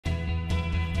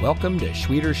Welcome to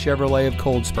Schwieters Chevrolet of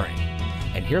Cold Spring.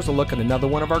 And here's a look at another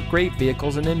one of our great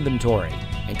vehicles in inventory,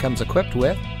 and comes equipped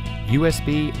with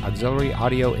USB auxiliary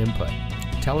audio input,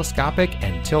 telescopic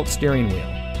and tilt steering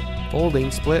wheel,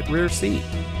 folding split rear seat,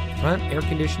 front air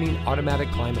conditioning automatic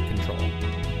climate control,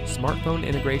 smartphone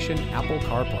integration Apple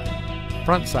CarPlay,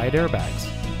 front side airbags,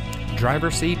 driver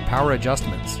seat power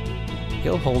adjustments,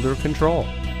 hill holder control,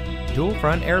 dual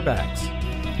front airbags,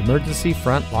 emergency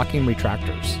front locking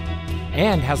retractors,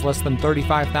 and has less than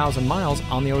 35,000 miles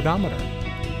on the odometer.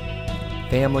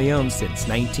 Family owned since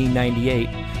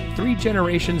 1998, 3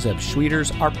 generations of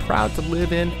Schwieters are proud to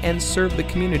live in and serve the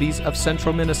communities of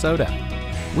central Minnesota.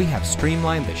 We have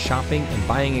streamlined the shopping and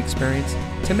buying experience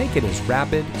to make it as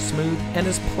rapid, smooth, and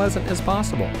as pleasant as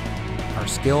possible. Our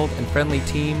skilled and friendly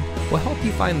team will help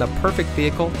you find the perfect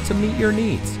vehicle to meet your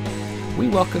needs. We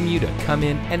welcome you to come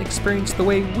in and experience the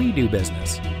way we do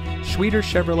business. Schwieters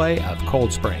Chevrolet of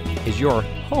Cold Spring is your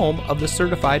home of the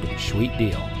certified Schwiet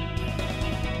deal.